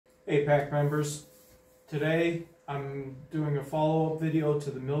Hey Pack members, today I'm doing a follow-up video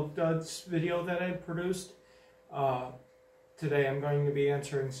to the Milk Duds video that I produced. Today I'm going to be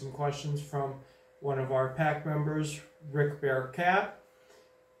answering some questions from one of our pack members, Rick Bear Cat,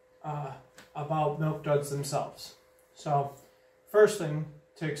 about Milk Duds themselves. So first thing,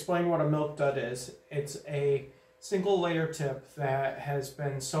 to explain what a Milk Dud is, it's a single layer tip that has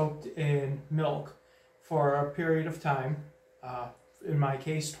been soaked in milk for a period of time, in my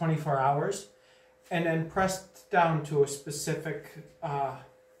case 24 hours, and then pressed down to a specific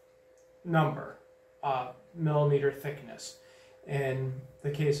number, millimeter thickness. In the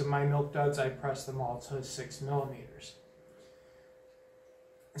case of my Milk Duds, I pressed them all to 6 millimeters.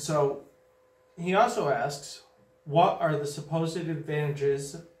 So he also asks, what are the supposed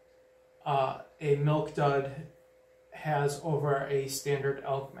advantages a Milk Dud has over a standard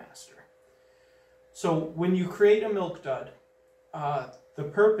Elk Master? So when you create a Milk Dud, the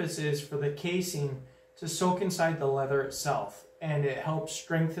purpose is for the casing to soak inside the leather itself, and it helps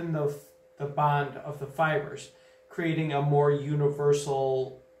strengthen the bond of the fibers, creating a more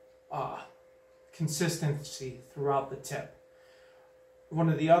universal consistency throughout the tip. One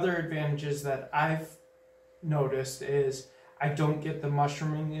of the other advantages that I've noticed is I don't get the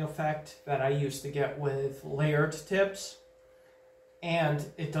mushrooming effect that I used to get with layered tips, and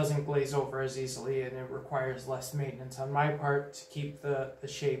it doesn't glaze over as easily, and it requires less maintenance on my part to keep the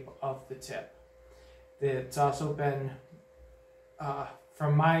shape of the tip. It's also been,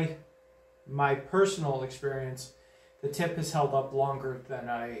 from my personal experience, the tip has held up longer than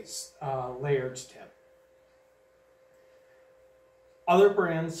a layered tip. Other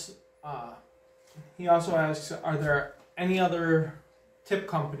brands, he also asks, are there any other tip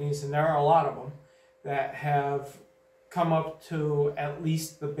companies, and there are a lot of them, that have come up to at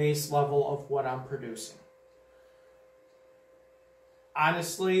least the base level of what I'm producing?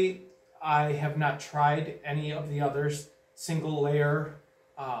 Honestly, I have not tried any of the other single layer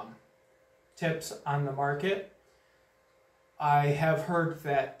tips on the market. I have heard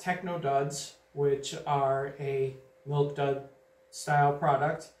that Techno Duds, which are a Milk Dud style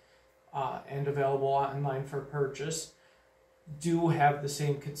product and available online for purchase, do have the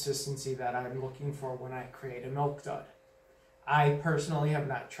same consistency that I'm looking for when I create a Milk Dud. I personally have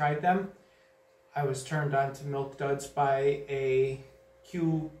not tried them. I was turned on to Milk Duds by a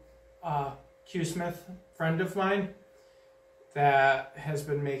Cue Smith friend of mine that has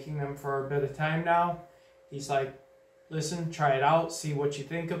been making them for a bit of time now. He's like, listen, try it out, see what you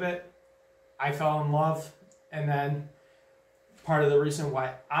think of it. I fell in love, and then part of the reason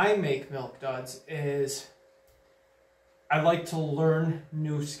why I make Milk Duds is I like to learn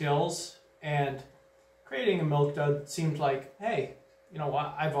new skills, and creating a Milk Dud seemed like, hey, you know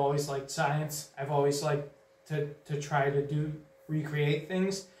what, I've always liked science. I've always liked to try to recreate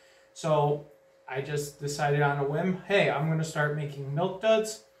things. So I just decided on a whim, hey, I'm going to start making Milk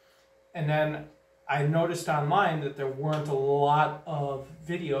Duds. And then I noticed online that there weren't a lot of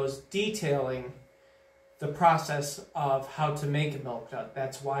videos detailing the process of how to make a Milk Dud.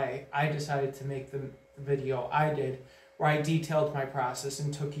 That's why I decided to make the video I did, where I detailed my process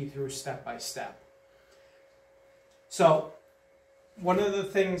and took you through step by step. So one of the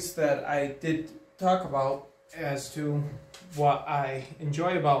things that I did talk about as to what I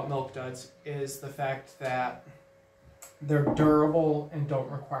enjoy about Milk Duds is the fact that they're durable and don't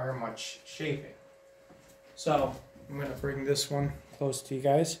require much shaping. So I'm going to bring this one close to you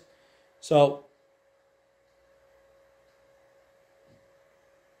guys. So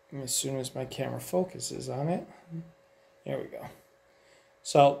as soon as my camera focuses on it, there we go.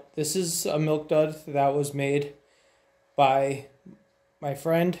 So this is a Milk Dud that was made by my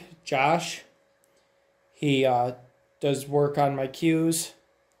friend Josh. He does work on my cues.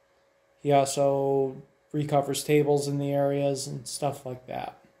 He also recovers tables in the areas and stuff like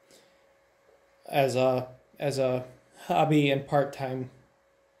that as a hobby and part-time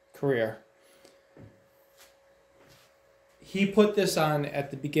career. He put this on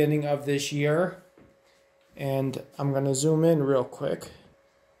at the beginning of this year, and I'm going to zoom in real quick.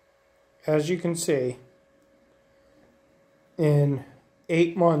 As you can see, in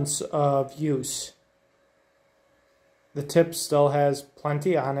 8 months of use, the tip still has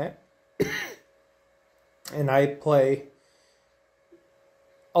plenty on it, and I play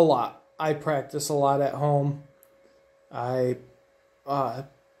a lot. I practice a lot at home. I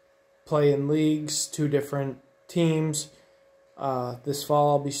play in leagues, 2 different teams. This fall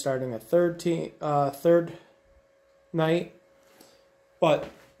I'll be starting a third night, but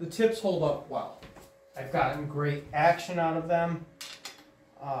the tips hold up well. I've gotten great action out of them,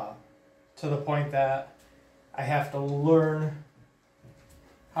 to the point that I have to learn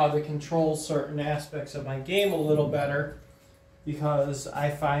how to control certain aspects of my game a little better, because I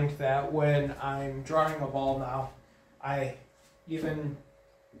find that when I'm drawing a ball now, I even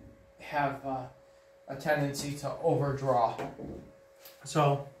have a tendency to overdraw.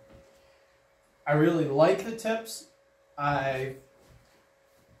 So I really like the tips. I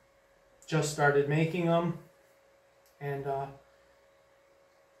just started making them, and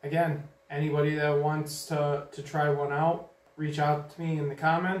again, anybody that wants to try one out, reach out to me in the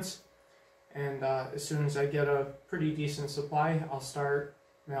comments, and as soon as I get a pretty decent supply, I'll start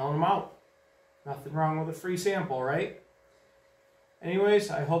mailing them out. Nothing wrong with a free sample, right?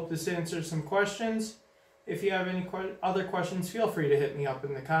 Anyways, I hope this answers some questions. If you have any other questions, feel free to hit me up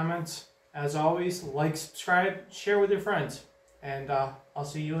in the comments. As always, like, subscribe, share with your friends, and I'll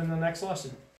see you in the next lesson.